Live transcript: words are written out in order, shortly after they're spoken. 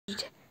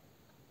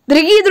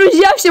Дорогие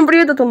друзья, всем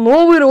привет, это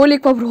новый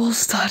ролик по Бравл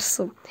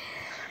Старсу.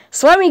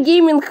 С вами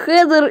Гейминг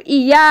Хедер и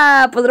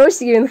я,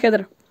 подросток Гейминг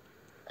Хедер.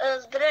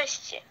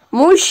 Здрасте.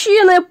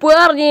 Мужчины,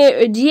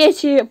 парни,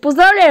 дети,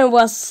 поздравляем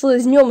вас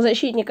с Днем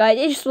Защитника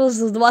Отечества, с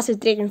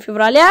 23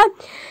 февраля.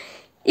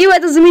 И в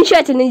этот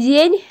замечательный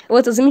день, в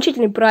этот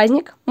замечательный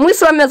праздник, мы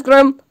с вами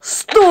откроем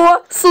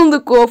 100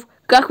 сундуков,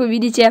 как вы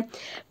видите,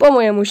 по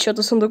моему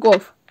счету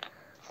сундуков.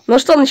 Ну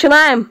что,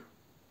 начинаем?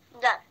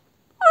 Да.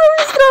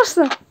 Не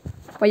страшно.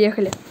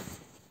 Поехали.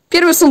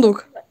 Первый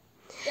сундук.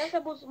 Сейчас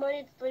я буду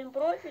смотреть с твоим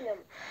профилем.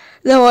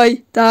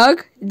 Давай.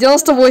 Так,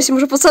 98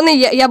 уже, пацаны,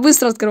 я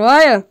быстро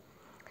открываю.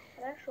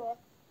 Хорошо.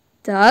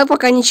 Так,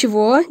 пока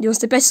ничего.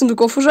 95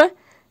 сундуков уже.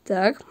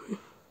 Так.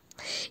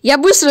 Я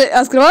быстро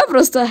открываю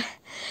просто.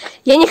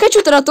 Я не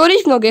хочу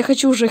тараторить много, я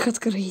хочу уже их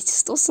открыть.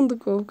 100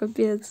 сундуков,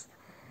 капец.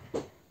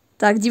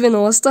 Так,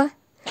 90.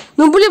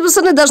 Ну, блин,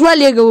 пацаны, должна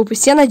Лего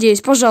выпасть, я надеюсь.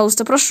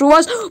 Пожалуйста, прошу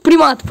вас.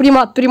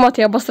 Примат,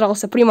 я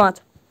обосрался.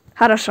 Примат.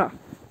 Хорошо.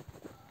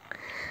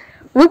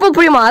 Выпал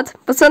примат.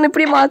 Пацаны,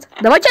 примат.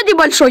 Давайте один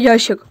большой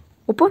ящик.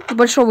 Опа, с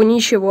большого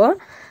ничего.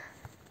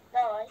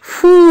 Давай.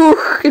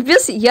 Фух,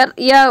 капец,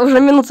 я уже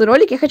минуту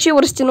ролик, я хочу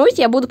его растянуть,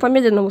 я буду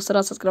по-медленному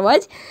стараться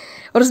открывать.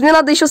 Просто мне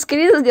надо еще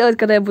скрин сделать,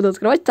 когда я буду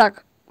открывать.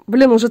 Так,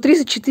 блин, уже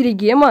 34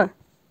 гема.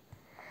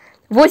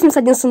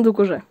 81 сундук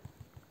уже.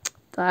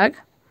 Так.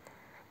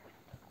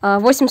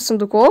 80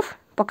 сундуков,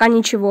 пока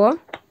ничего.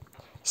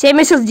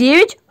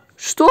 79.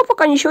 Что?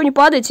 Пока ничего не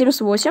падает.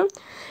 78.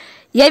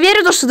 Я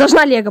верю в то, что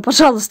должна Лего,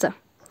 пожалуйста.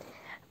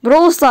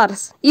 Бравл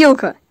Старс,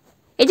 Илка.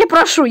 Я тебя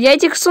прошу, я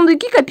этих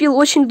сундуки копил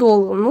очень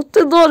долго. Ну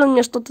ты должен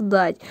мне что-то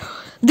дать.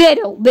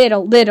 Дэрил,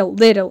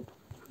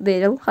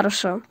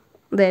 хорошо.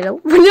 Дэрил.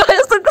 Бля,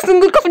 я столько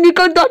сундуков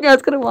никогда не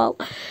открывал.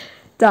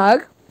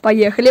 Так,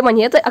 поехали,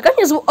 монеты. А как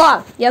мне звук?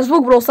 Я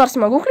звук Бравл Старс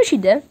могу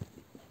включить, да?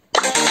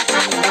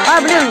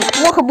 Блин,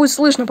 плохо будет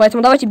слышно,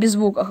 поэтому давайте без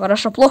звука.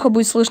 Хорошо, плохо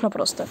будет слышно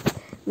просто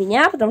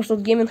меня, потому что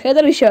тут Гейминг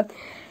Хедер еще.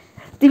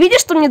 Ты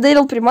видишь, что мне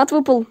Дэрил примат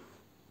выпал?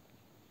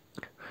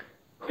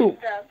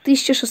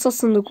 1600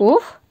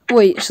 сундуков.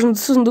 Ой,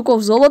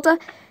 сундуков золота.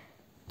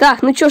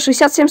 Так, ну что,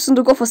 67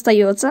 сундуков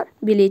остается.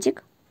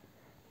 Билетик.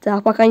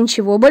 Так, пока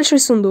ничего. Большой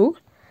сундук.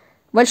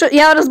 Большой.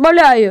 Я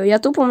разбавляю. Я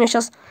тупо, у меня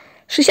сейчас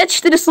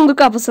 64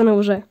 сундука, пацаны,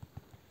 уже.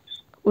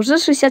 Уже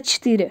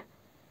 64.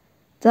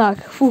 Так,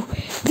 фух. 2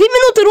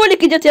 минуты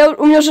ролик идет,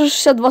 у меня уже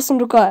 62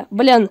 сундука.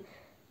 Блин.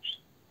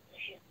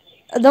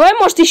 Давай,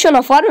 может, еще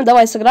нафармим.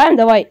 Давай, сыграем,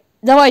 давай.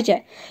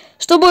 Давайте.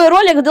 Чтобы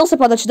ролик длился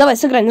подольше. Давай,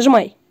 сыграй,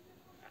 нажимай.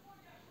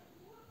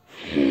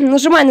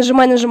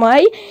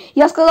 Нажимай.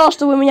 Я сказал,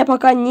 что вы меня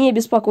пока не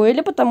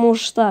беспокоили, потому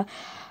что...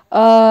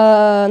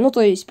 ну,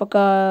 то есть,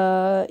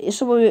 пока... И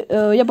чтобы...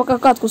 я пока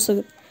катку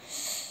сыграю.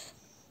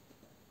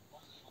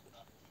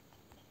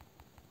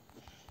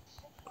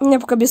 Меня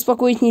пока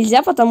беспокоить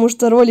нельзя, потому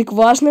что ролик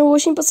важный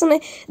очень,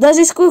 пацаны.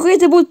 Даже если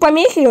какие-то будут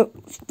помехи,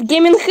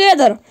 Гейминг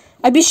Хедер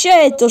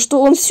обещает то,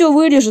 что он все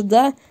вырежет,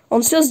 да?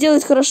 Он все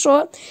сделает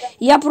хорошо.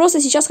 Я просто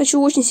сейчас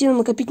хочу очень сильно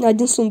накопить на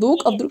один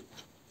сундук, а вдруг...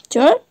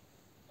 Чё?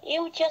 И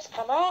у тебя с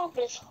каналом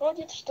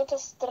происходит что-то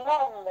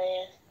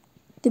странное.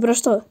 Ты про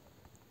что?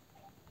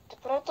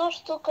 Про то,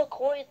 что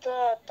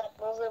какой-то так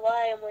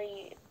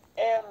называемый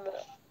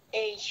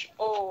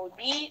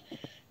NHOB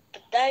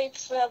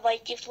пытается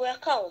войти в твой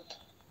аккаунт.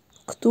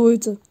 Кто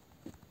это?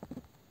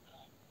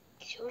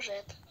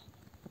 Сюжет.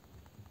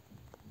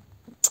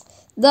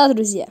 Да,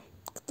 друзья.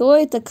 Кто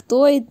это?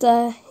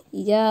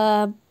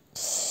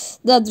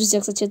 Да, друзья,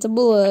 кстати, это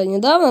было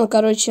недавно. Но,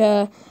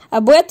 короче,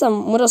 об этом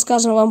мы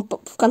расскажем вам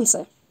в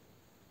конце.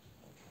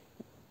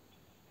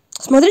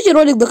 Смотрите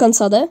ролик до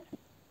конца, да?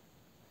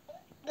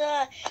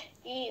 Да,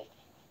 и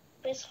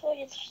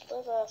происходит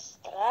что-то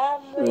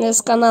странное.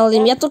 С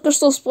каналом. Я только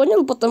что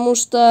вспомнил, потому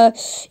что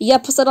я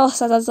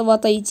постарался от этого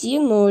отойти,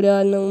 но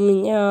реально у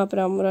меня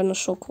прям реально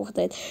шок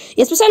хватает.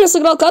 Я специально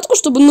сыграл катку,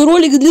 чтобы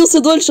ролик длился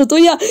дольше, а то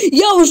я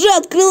уже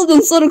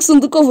открыл 40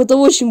 сундуков, это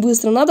очень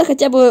быстро. Надо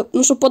хотя бы,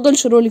 чтобы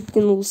подольше ролик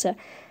тянулся.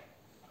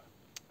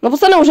 Но,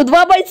 пацаны, уже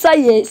 2 бойца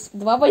есть.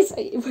 2 бойца.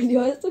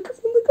 Бля, я столько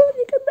сундуков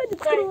никогда не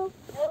открывал.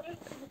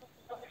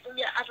 У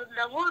меня от 1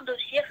 до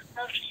всех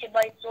оставшихся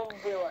бойцов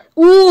было.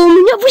 О, у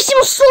меня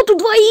 800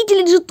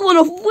 удвоителей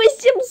жетонов.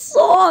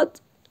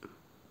 800!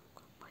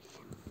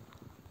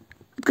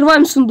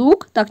 Открываем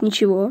сундук. Так,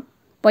 ничего.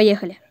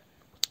 Поехали.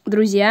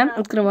 Друзья,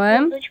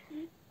 открываем.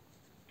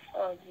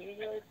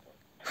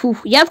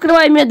 Фух, я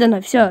открываю медленно.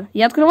 Все.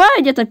 Я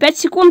открываю где-то 5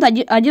 секунд.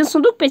 Один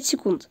сундук 5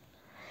 секунд.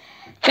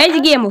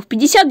 5 гемов,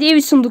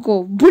 59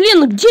 сундуков. Блин,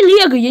 ну где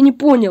Лего? Я не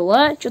понял,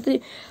 а?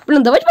 Что-то...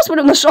 Блин, давайте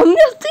посмотрим на что. У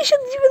меня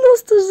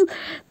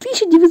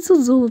 1900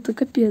 золота,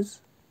 капец.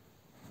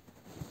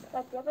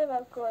 Так, я тогда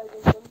открою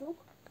сундук.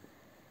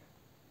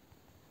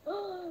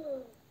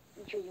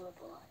 Ничего не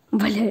выпало.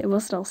 Бля, я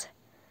обосрался.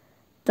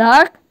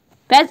 Так,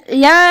 5...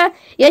 Я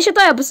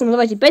считаю, пацаны,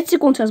 давайте, 5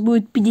 секунд сейчас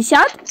будет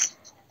 50.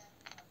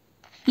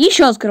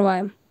 Еще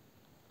открываем.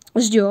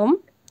 Ждем.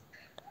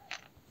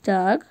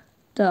 Так.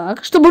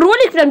 Так, чтобы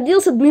ролик прям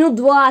длился минут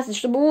 20,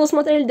 чтобы вы его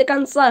смотрели до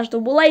конца,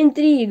 чтобы была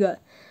интрига.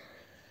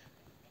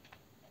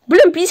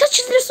 Блин,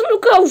 54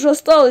 сундука уже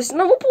осталось.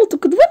 Нам выпало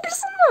только 2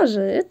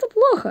 персонажа. Это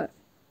плохо.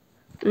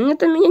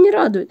 Это меня не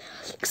радует.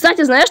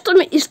 Кстати, знаешь,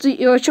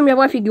 о чем я в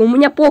офиге? У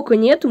меня пока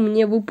нету,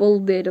 мне выпал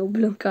Дэрил.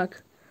 Блин,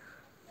 как?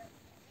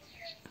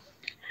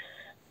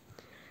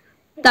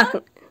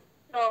 Так,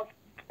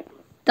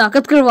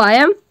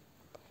 открываем.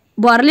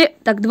 Барли.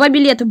 Так, 2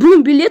 билета.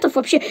 Блин, билетов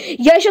вообще.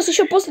 Я сейчас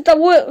еще после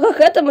того,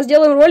 как это мы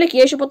сделаем ролик,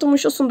 я еще потом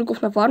еще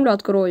сундуков нафармлю,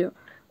 открою.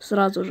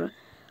 Сразу же.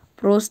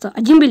 Просто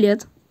 1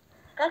 билет.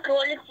 Как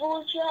ролик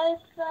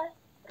получается?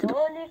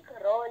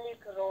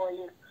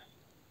 Ролик.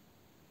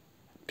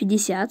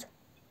 50.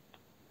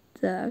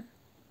 Так.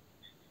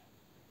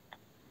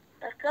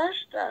 Пока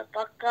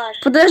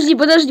что. Подожди,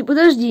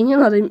 не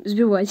надо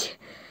сбивать.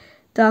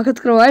 Так,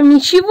 открываем.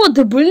 Ничего,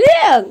 да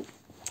блин!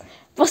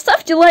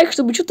 Поставьте лайк,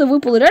 чтобы что-то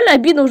выпало. Реально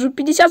обидно, уже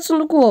 50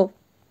 сундуков.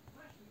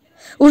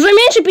 Уже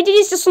меньше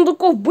 50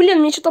 сундуков.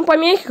 Блин, мне что там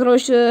помехи,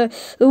 короче,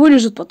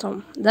 вылежит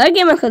потом. Да,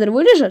 геймер-хедер,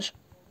 вылежишь?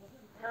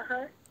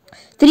 Ага.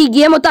 3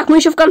 гема. Так, мы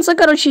еще в конце,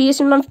 короче,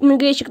 если нам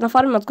мегайчик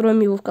нафармим, откроем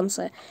его в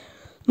конце.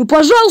 Ну,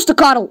 пожалуйста,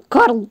 Карл,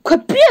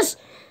 капец!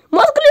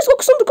 Мы открыли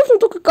сколько сундуков, но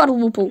только Карл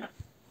выпал.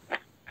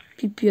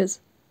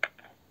 Пипец.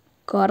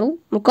 Карл?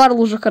 Ну,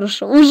 Карл уже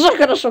хорошо.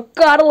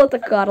 Карл это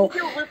Карл.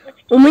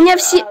 У меня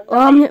все...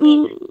 у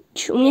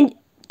меня...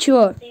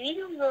 Чё? Ты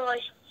видел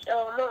новость?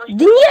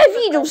 Да не, я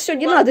видел, все,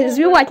 не надо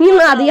развивать, не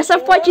надо. Я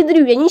совпати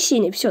дрю, я не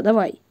синий. Все,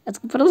 давай.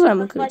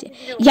 Продолжаем открытие.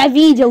 Я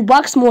видел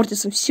баг с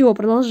Мортисом. Все,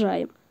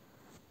 продолжаем.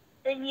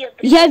 Да нет.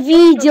 Я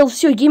видел,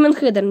 все,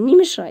 геймер-хедер, не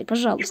мешай,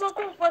 пожалуйста.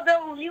 Чуваков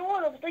подал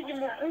Леона, в итоге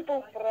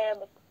выпал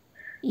Фрэнк.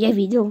 Я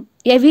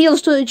видел,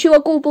 что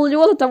чуваку упал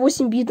Леон, это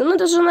 8 бит. Ну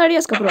это же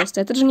нарезка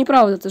просто. Это же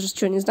неправда, ты же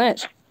что, не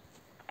знаешь?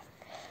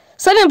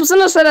 Сорян,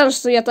 пацаны,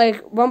 что я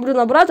так бомблю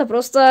на брата.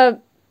 Просто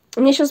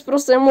мне сейчас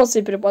просто эмоции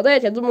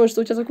перепадают. Я думаю,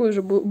 что у тебя такое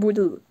же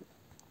будет.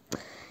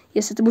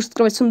 Если ты будешь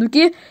открывать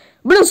сундуки.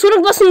 Блин,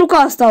 42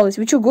 сундука осталось.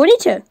 Вы что,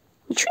 гоните?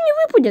 Ничего не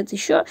выпадет.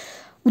 Еще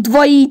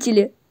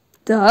удвоители.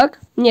 Так.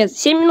 Нет,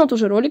 7 минут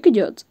уже ролик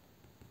идет.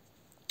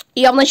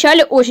 Я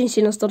вначале очень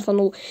сильно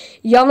стартанул.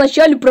 Я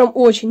вначале прям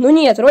очень. Но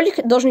нет, ролик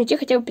должен идти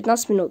хотя бы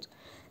 15 минут.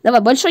 Давай,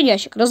 большой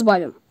ящик,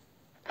 разбавим.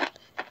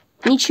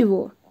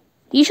 Ничего.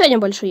 Еще один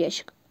большой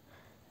ящик.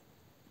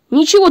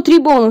 Ничего, 3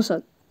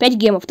 бонуса. 5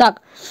 гемов.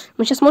 Так,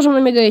 мы сейчас можем на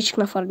мега ящик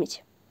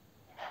нафармить.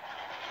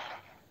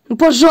 Ну,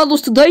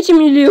 пожалуйста, дайте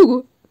мне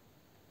лего.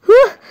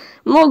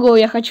 Многого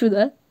я хочу,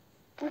 да?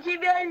 У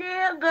тебя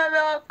лего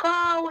на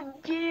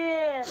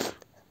аккаунте.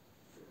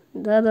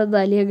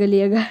 Да-да-да,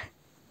 лего.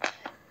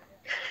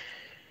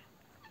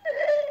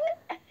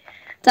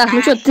 Так,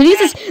 ну что,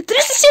 37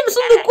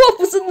 сундуков,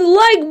 пацаны,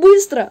 лайк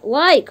быстро.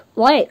 Лайк.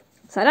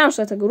 Сорян,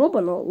 что это грубо,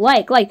 но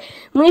лайк.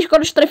 Мы еще,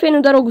 короче,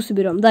 трофейную дорогу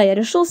соберем. Да, я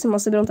решился, мы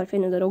соберем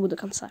трофейную дорогу до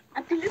конца.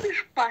 А ты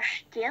любишь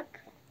паштет?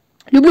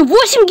 Люблю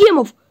 8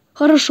 гемов.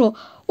 Хорошо.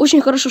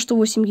 Очень хорошо, что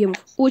 8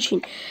 гемов.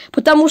 Очень.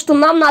 Потому что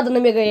нам надо на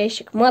мега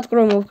ящик. Мы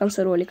откроем его в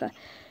конце ролика.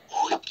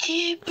 У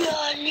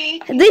тебя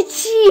лего. Да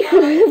тихо,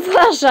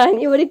 Паша,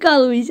 не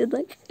прикалывайся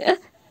так.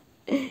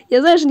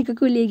 Я знаю, что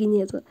никакой леги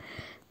нету.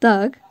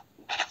 Так.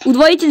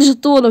 Удвоитель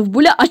жетонов.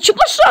 Бля, а че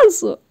по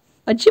шансу?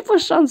 Я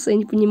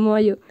не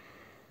понимаю.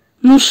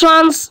 Ну,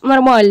 шанс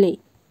нормальный.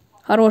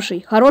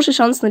 Хороший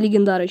шанс на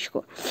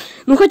легендарочку.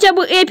 Ну, хотя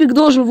бы эпик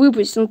должен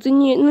выпасть. Ну,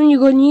 не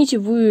гоните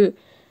вы.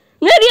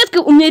 У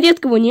меня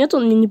редкого нет,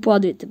 он мне не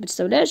падает. Ты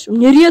представляешь? У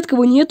меня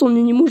редкого нет, он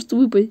мне не может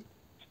выпасть.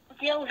 У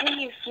тебя уже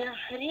есть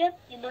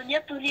редкий, но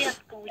нету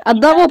редкого.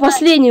 Одного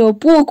последнего,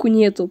 полку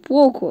нету,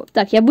 полку.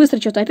 Так, я быстро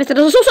что-то опять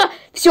разошелся.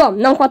 Все,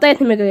 нам хватает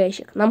на мега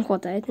ящик. Нам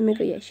хватает на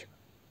него.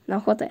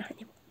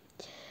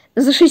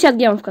 За 60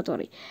 гемов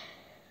который.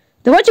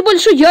 Давайте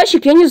большой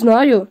ящик, я не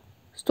знаю.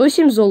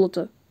 107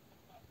 золота.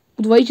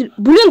 Удвоитель.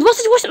 Блин,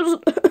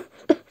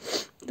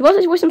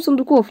 28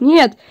 сундуков.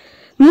 Нет.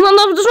 Ну,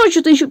 нам должно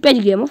что-то еще 5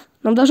 гемов.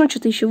 Нам должно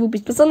что-то еще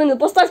выпасть. Пацаны, ну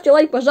поставьте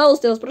лайк,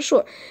 пожалуйста, я вас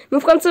прошу. Мы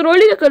в конце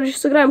ролика, короче,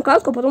 сыграем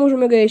катку, а потом уже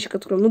мега ящик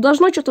откроем. Ну,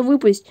 должно что-то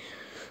выпасть.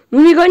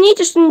 Ну, не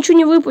гоните, что ничего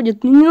не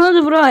выпадет. Ну, не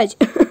надо врать.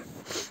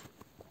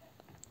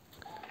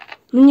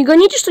 Ну, не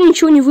гоните, что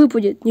ничего не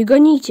выпадет. Не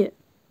гоните.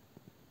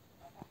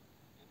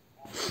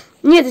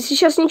 Нет, если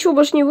сейчас ничего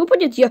больше не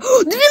выпадет, я... 12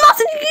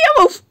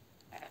 гемов!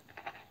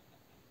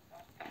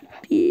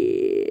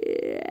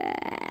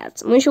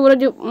 Пипец. Мы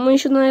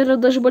еще, наверное,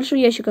 даже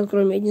большой ящик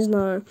откроем, я не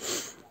знаю.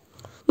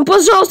 Ну,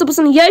 пожалуйста,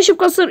 пацаны,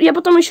 я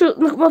потом еще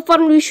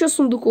оформлю еще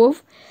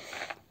сундуков.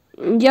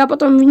 Я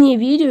потом вне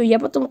видео, я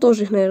потом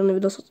тоже их, наверное,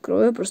 видос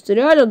открою. Просто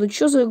реально, да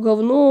что за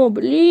говно,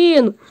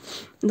 блин.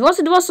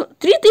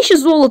 3000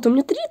 золота, у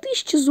меня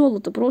 3000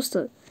 золота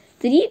просто.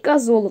 3К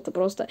золота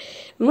просто.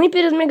 Мы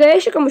перед мега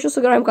ящиком еще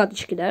сыграем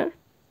каточки, да?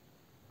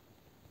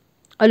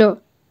 Алло.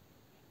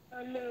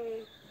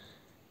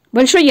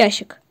 Большой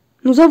ящик.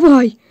 Ну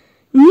давай.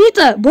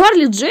 Нита,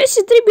 Барли,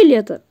 Джесси, 3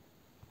 билета.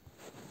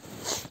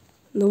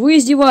 Ну вы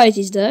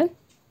издеваетесь, да?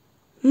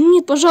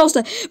 Нет,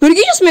 пожалуйста.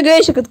 Прикиньте, сейчас мега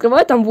ящик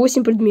открываю, там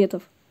 8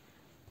 предметов.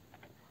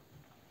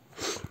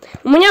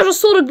 У меня уже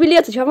 40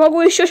 билетов, я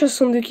могу еще сейчас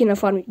сундуки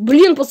нафармить.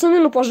 Блин, пацаны,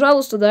 ну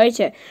пожалуйста,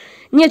 дайте.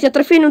 Нет, я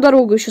трофейную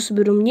дорогу еще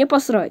соберу, мне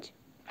посрать.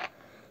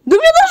 Да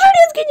мне даже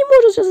редкий не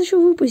может сейчас еще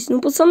выпасть.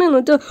 Ну, пацаны, ну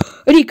это...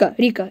 Рика.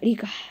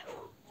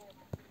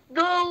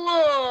 Да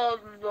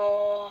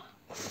ладно.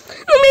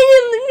 Ну,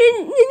 мне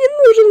не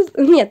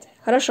нужен... Нет,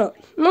 хорошо.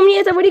 Но мне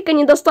этого Рика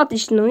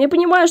недостаточно. Я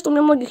понимаю, что у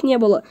меня многих не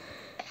было.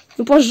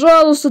 Ну,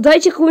 пожалуйста,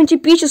 дайте какого-нибудь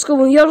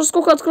эпического. Я уже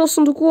сколько открыл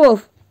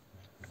сундуков.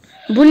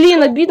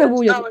 Блин, обидно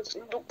будет.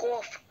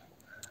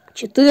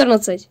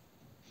 14.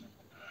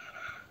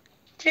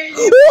 О,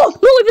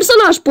 новый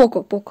персонаж,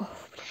 Поко.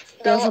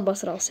 Я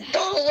забосрался. Да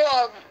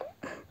ладно.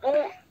 Ну,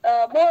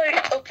 мой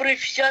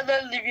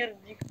профессиональный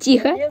вердикт.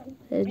 Тихо.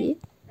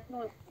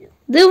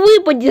 Да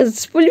выпади,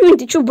 сплюнь.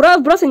 Ты что,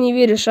 брата не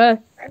веришь, а?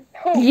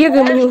 Лего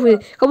ему не вы.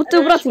 Как будто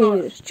ты в брата не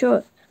веришь.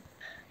 Чё?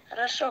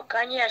 Хорошо,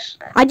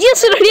 конечно. Один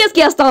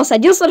сверхредкий остался.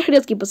 Один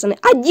сверхредкий, пацаны.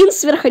 Один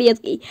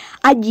сверхредкий.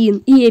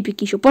 Один. И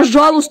эпик еще.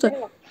 Пожалуйста.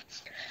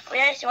 У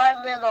меня есть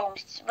важная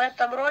новость. В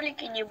этом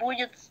ролике не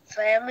будет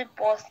сцены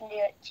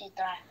после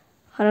титра.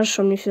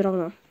 Хорошо, мне все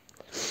равно.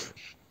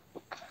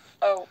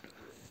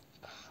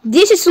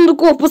 10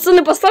 сундуков.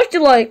 Пацаны, поставьте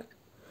лайк.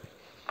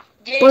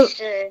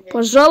 10.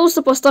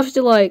 Пожалуйста, поставьте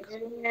лайк.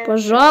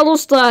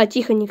 Пожалуйста.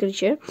 Тихо, не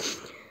кричи.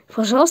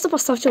 Пожалуйста,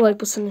 поставьте лайк,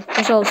 пацаны.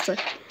 Пожалуйста.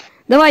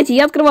 Давайте,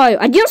 я открываю.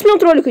 11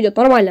 минут ролик идет.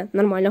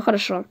 Нормально,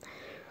 хорошо.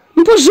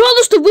 Ну,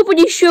 пожалуйста,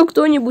 выпади еще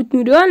кто-нибудь.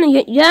 Ну, реально,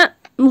 я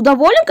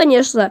доволен,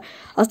 конечно.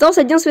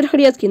 Остался один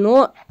сверхредкий,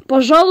 но,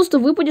 пожалуйста,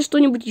 выпади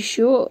что-нибудь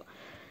еще.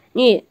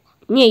 Не,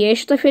 я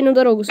еще трофейную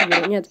дорогу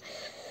соберу. Нет.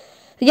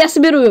 Я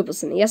соберу ее,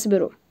 пацаны, я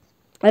соберу.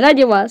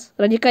 Ради вас,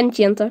 ради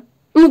контента.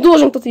 Ну,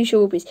 должен кто-то еще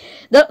выпасть.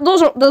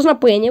 Должна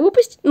Пенни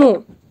выпасть.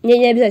 Ну,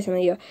 не обязательно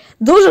ее.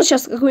 Должен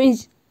сейчас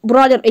какой-нибудь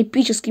бравлер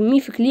эпический,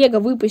 мифик, Лего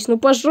выпасть. Ну,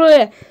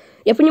 пожалуйста.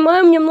 Я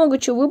понимаю, мне много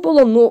чего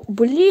выпало, но,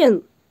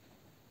 блин.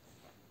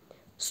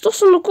 100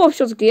 сундуков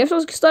все-таки. Я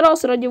все-таки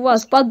старался ради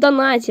вас,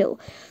 поддонатил.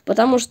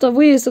 Потому что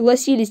вы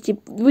согласились,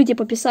 вы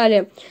типа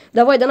писали,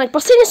 давай донать.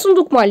 Последний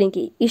сундук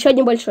маленький, еще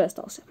один большой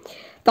остался.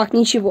 Так,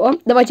 ничего.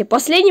 Давайте,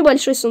 последний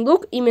большой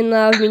сундук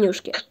именно в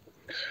менюшке.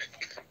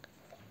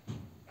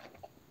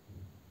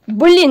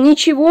 Блин,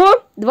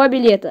 ничего. 2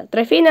 билета.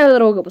 Трофейная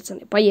дорога,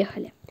 пацаны.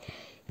 Поехали.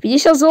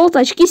 50 золота,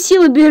 очки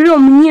силы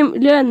берем. Мне,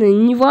 реально,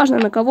 неважно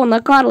на кого, на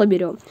Карла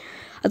берем.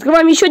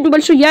 Открываем еще один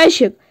большой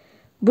ящик.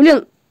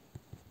 Блин.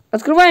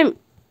 Открываем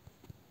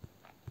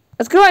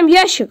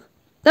ящик.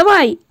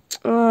 Давай.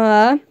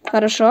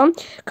 Хорошо.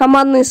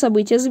 Командные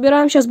события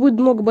забираем. Сейчас будет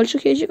много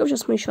больших ящиков.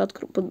 Сейчас мы еще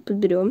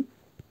подберем.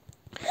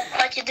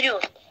 Кстати, Дрю,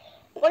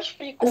 хочешь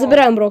прикол?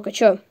 Забираем Брока.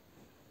 Че?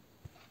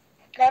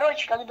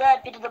 Короче, когда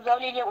перед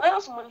обновлением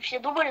Элс, мы все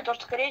думали, что,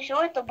 скорее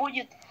всего, это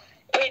будет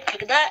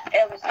эпик, да?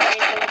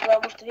 Скорее всего,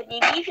 потому что,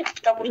 вернее, мифик,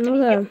 потому что... Ну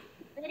да.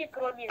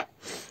 Кроме...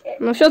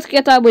 Но все-таки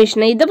это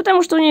обычно. И да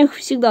потому что у них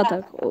всегда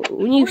так.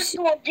 У них...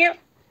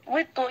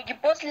 В итоге,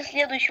 после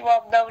следующего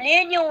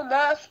обновления у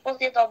нас,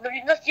 после этого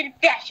обновления, у нас теперь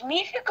 5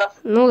 мификов.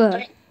 Ну да.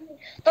 Есть,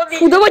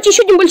 фу, давайте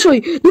еще один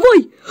большой.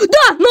 Давай!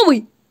 Да,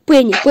 новый!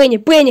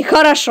 Пенни.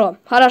 Хорошо.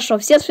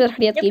 Все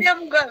сверхредкие. Я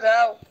прям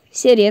угадал.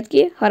 Все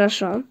редкие.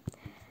 Хорошо.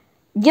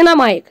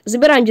 Динамайк.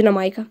 Забираем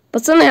Динамайка.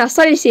 Пацаны,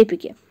 остались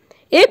эпики.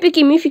 Эпики,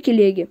 мифики,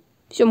 леги.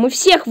 Все, мы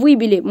всех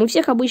выбили. Мы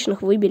всех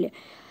обычных выбили.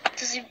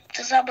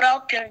 Ты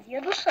забрал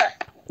Пердедуса?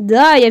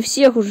 Да, я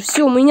всех уже.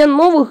 Все, у меня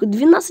новых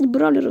 12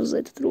 бравлеров за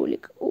этот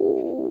ролик.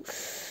 Ну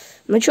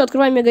что,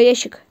 открываем мега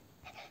ящик.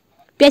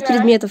 5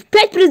 предметов.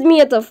 5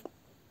 предметов!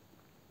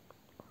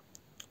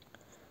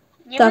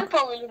 Не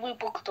выпал или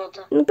выпал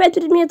кто-то? Ну, 5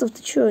 предметов,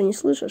 ты что, не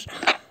слышишь?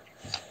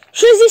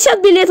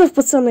 60 билетов,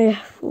 пацаны.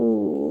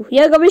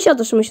 Я обещал,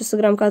 что мы сейчас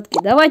сыграем катки.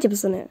 Давайте,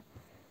 пацаны.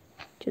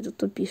 Что-то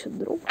тут пишет,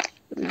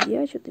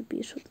 друзья, что-то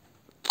пишут.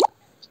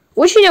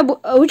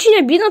 Очень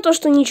обидно то,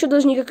 что ничего,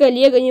 даже никакая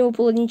лего не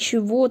выпала,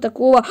 ничего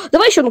такого.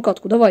 Давай еще одну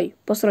катку, давай,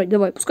 посрать,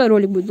 давай. Пускай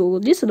ролик будет долго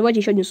длиться,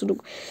 давайте еще один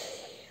сундук.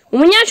 У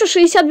меня еще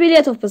 60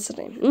 билетов,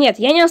 пацаны. Нет,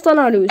 я не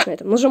останавливаюсь на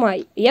этом,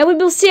 нажимай. Я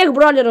выбил всех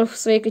бравлеров в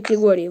своей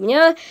категории. У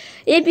меня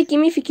эпики,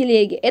 мифики,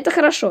 леги. Это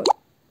хорошо.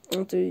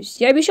 То есть,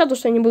 я обещал,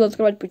 что я не буду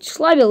открывать путь к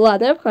славе.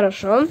 Ладно,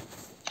 хорошо.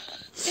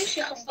 Ты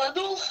всех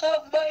обманул,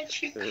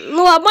 обманщик.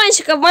 Ну,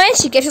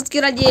 обманщик, я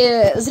все-таки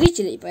ради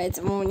зрителей,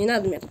 поэтому не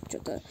надо меня тут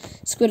что-то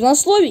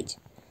сквернословить.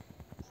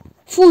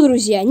 Фу,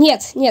 друзья,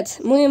 нет, нет,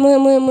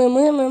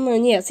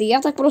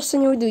 я так просто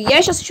не уйду.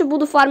 Я сейчас еще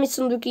буду фармить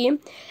сундуки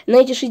на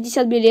эти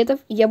 60 билетов.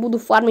 Я буду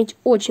фармить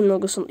очень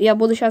много сундуков. Я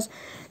буду сейчас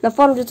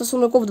нафармить где-то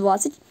сундуков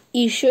 20 и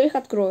еще их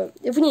открою.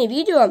 Вне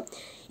видео.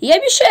 Я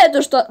обещаю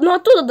то, что, ну,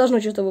 оттуда должно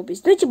что-то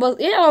выпасть. Ну, типа,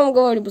 я вам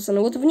говорю, пацаны,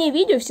 вот вне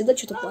видео всегда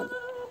что-то падает.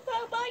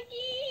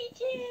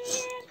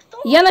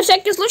 Я на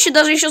всякий случай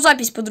даже еще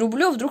запись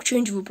подрублю, вдруг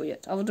что-нибудь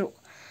выпадет. А вдруг?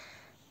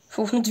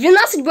 Фух, ну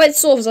 12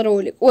 бойцов за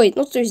ролик. Ой,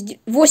 ну то есть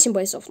 8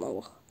 бойцов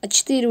новых. А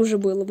 4 уже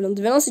было, блин.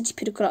 12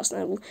 теперь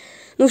красная была.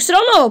 Но все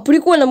равно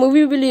прикольно, мы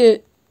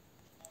выбили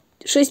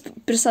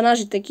 6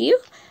 персонажей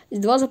таких. И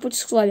 2 за путь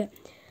к славе.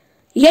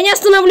 Я не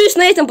остановлюсь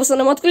на этом,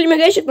 пацаны. Мы открыли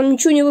мегайчик, нам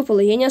ничего не выпало.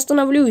 Я не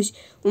остановлюсь.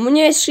 У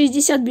меня есть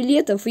 60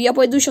 билетов, и я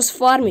пойду сейчас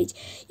фармить.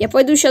 Я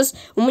пойду сейчас...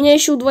 У меня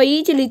еще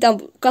удвоителей там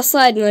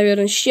косарь,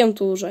 наверное, с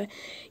чем-то уже.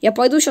 Я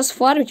пойду сейчас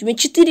фармить. У меня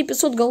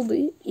 4500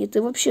 голды. И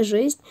это вообще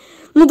жесть.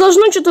 Ну,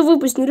 должно что-то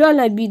выпасть. Ну,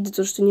 реально обидно,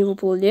 то, что не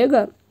выпало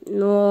лего.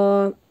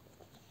 Но...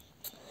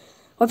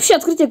 Вообще,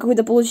 открытие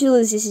какое-то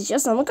получилось, если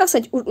честно. Ну, как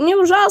сказать, не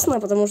ужасно,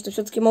 потому что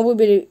все-таки мы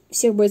выбили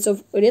всех бойцов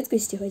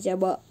редкости хотя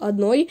бы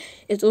одной.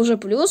 Это уже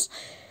плюс.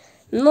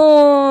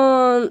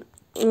 Но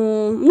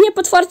мне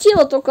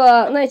подфартило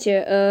только,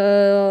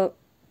 знаете,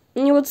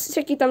 не вот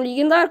всякие там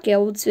легендарки, а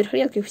вот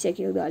сверхредких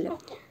всяких дали.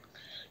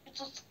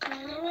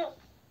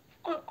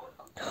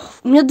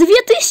 У меня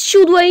 2000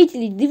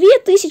 удвоителей,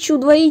 2000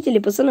 удвоителей,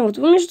 пацаны. Вот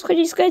вы мне что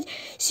хотите сказать?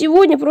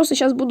 Сегодня просто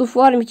сейчас буду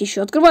фармить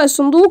еще. Открываю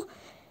сундук.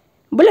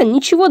 Блин,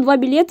 ничего, 2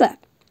 билета.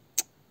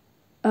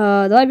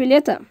 2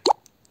 билета.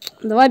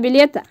 2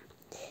 билета.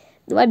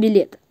 2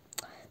 билета.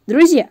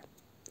 Друзья,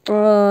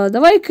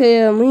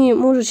 давай-ка мы,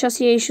 может, сейчас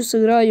я еще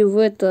сыграю в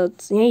этот...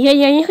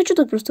 Я не хочу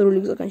так просто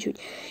ролик заканчивать.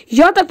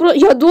 Я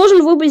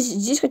должен выбрать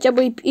здесь хотя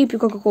бы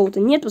эпика какого-то.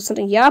 Нет,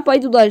 пацаны, я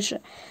пойду дальше.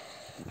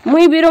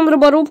 Мы берем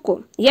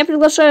рыборубку. Я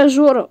приглашаю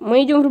Жору.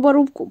 Мы идем в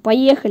рыборубку.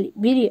 Поехали,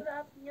 бери.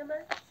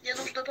 Мне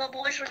нужно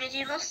побольше, у меня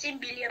 97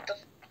 билетов.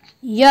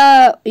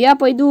 Я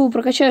пойду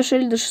прокачаю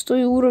шель до 6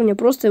 уровня.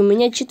 Просто у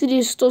меня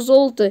 400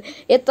 золота.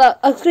 Это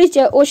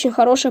открытие очень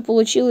хорошее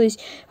получилось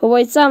по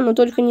бойцам, но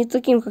только не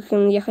таким, как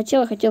я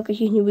хотел. Хотел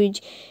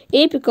каких-нибудь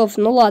эпиков.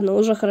 Ну ладно,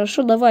 уже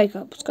хорошо,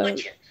 давай-ка. Пускай.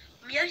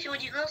 У меня всего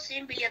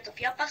 97 билетов.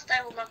 Я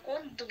поставил на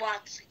кон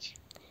 20.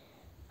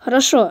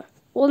 Хорошо.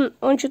 Он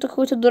что-то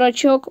какой-то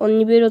дурачок, он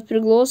не берет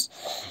приглас.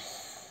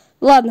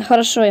 Ладно,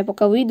 хорошо, я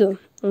пока выйду.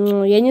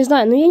 Я не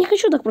знаю, но я не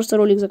хочу так просто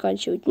ролик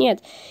заканчивать. Нет,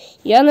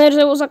 я,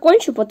 наверное, его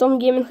закончу, потом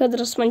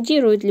гейминг-хедер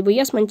смонтирует, либо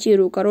я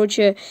смонтирую.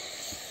 Короче,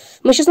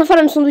 мы сейчас на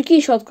фарме сундуки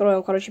еще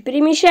откроем. Короче,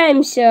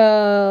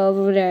 перемещаемся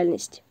в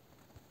реальность.